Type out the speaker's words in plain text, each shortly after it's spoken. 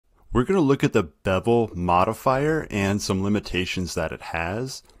We're going to look at the bevel modifier and some limitations that it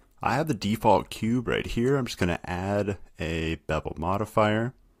has. I have the default cube right here. I'm just going to add a bevel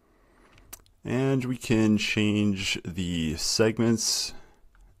modifier. And we can change the segments.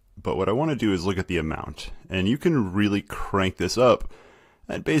 But what I want to do is look at the amount. And you can really crank this up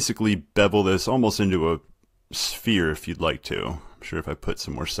and basically bevel this almost into a sphere if you'd like to. I'm sure if I put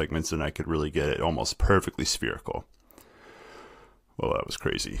some more segments in, I could really get it almost perfectly spherical. Well, that was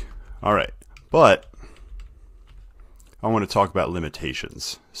crazy. All right, but I want to talk about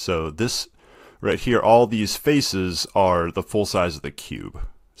limitations. So this right here, all these faces are the full size of the cube.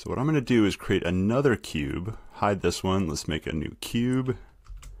 So what I'm going to do is create another cube, hide this one, let's make a new cube.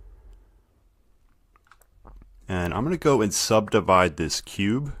 And I'm going to go and subdivide this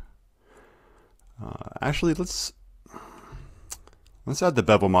cube. Actually, let's add the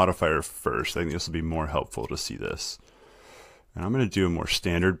bevel modifier first. I think this will be more helpful to see this. And I'm going to do a more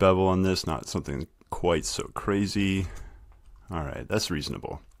standard bevel on this, not something quite so crazy. All right, that's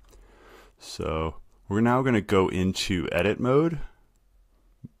reasonable. So we're now going to go into edit mode.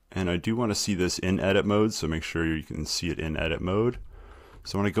 And I do want to see this in edit mode, so make sure you can see it in edit mode.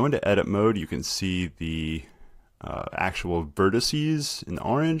 So when I go into edit mode, you can see the actual vertices in the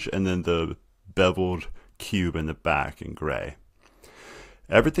orange and then the beveled cube in the back in gray.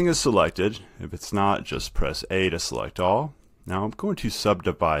 Everything is selected. If it's not, just press A to select all. Now I'm going to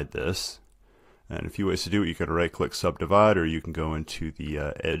subdivide this, and a few ways to do it. You can right click subdivide, or you can go into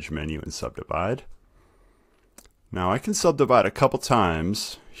the edge menu and subdivide. Now I can subdivide a couple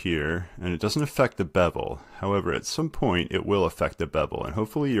times here and it doesn't affect the bevel. However, at some point it will affect the bevel, and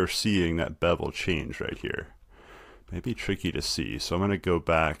hopefully you're seeing that bevel change right here. Maybe tricky to see, so I'm going to go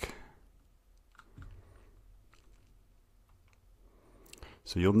back.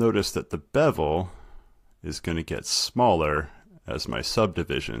 So you'll notice that the bevel is going to get smaller as my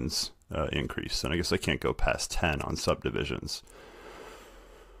subdivisions increase. And I guess I can't go past 10 on subdivisions.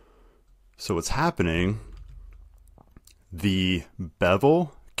 So what's happening, the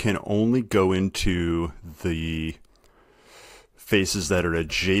bevel can only go into the faces that are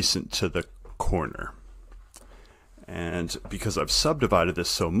adjacent to the corner. And because I've subdivided this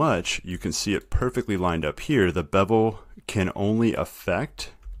so much, you can see it perfectly lined up here. The bevel can only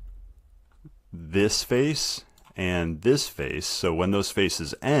affect this face and this face. So when those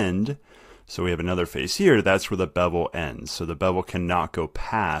faces end, so we have another face here, that's where the bevel ends. So the bevel cannot go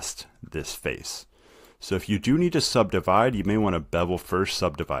past this face. So if you do need to subdivide, you may want to bevel first,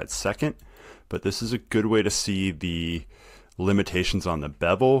 subdivide second, but this is a good way to see the limitations on the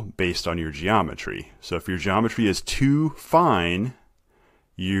bevel based on your geometry. So if your geometry is too fine,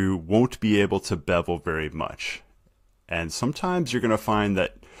 you won't be able to bevel very much. And sometimes you're going to find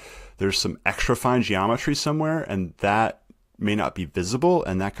that there's some extra fine geometry somewhere, and that may not be visible,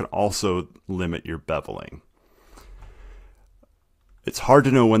 and that can also limit your beveling. It's hard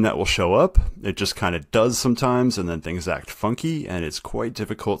to know when that will show up. It just kind of does sometimes, and then things act funky, and it's quite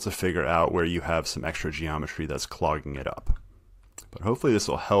difficult to figure out where you have some extra geometry that's clogging it up. But hopefully this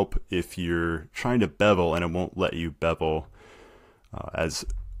will help if you're trying to bevel and it won't let you bevel as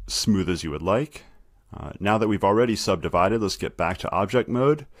smooth as you would like. Now that we've already subdivided, let's get back to object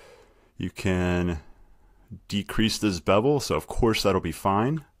mode. You can decrease this bevel, so of course that'll be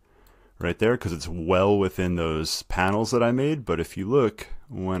fine right there because it's well within those panels that I made. But if you look,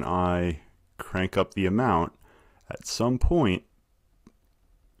 when I crank up the amount, at some point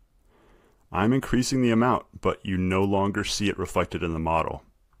I'm increasing the amount, but you no longer see it reflected in the model.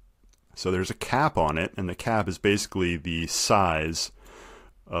 So there's a cap on it, and the cap is basically the size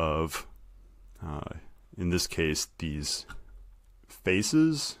of, in this case, these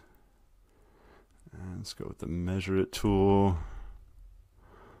faces. And let's go with the measure it tool.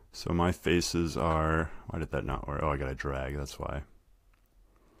 So my faces are, why did that not work? Oh, I gotta drag, that's why.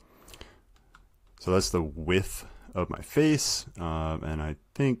 So that's the width of my face, and I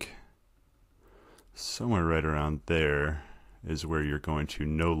think somewhere right around there is where you're going to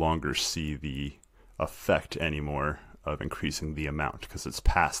no longer see the effect anymore of increasing the amount, because it's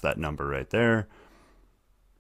past that number right there.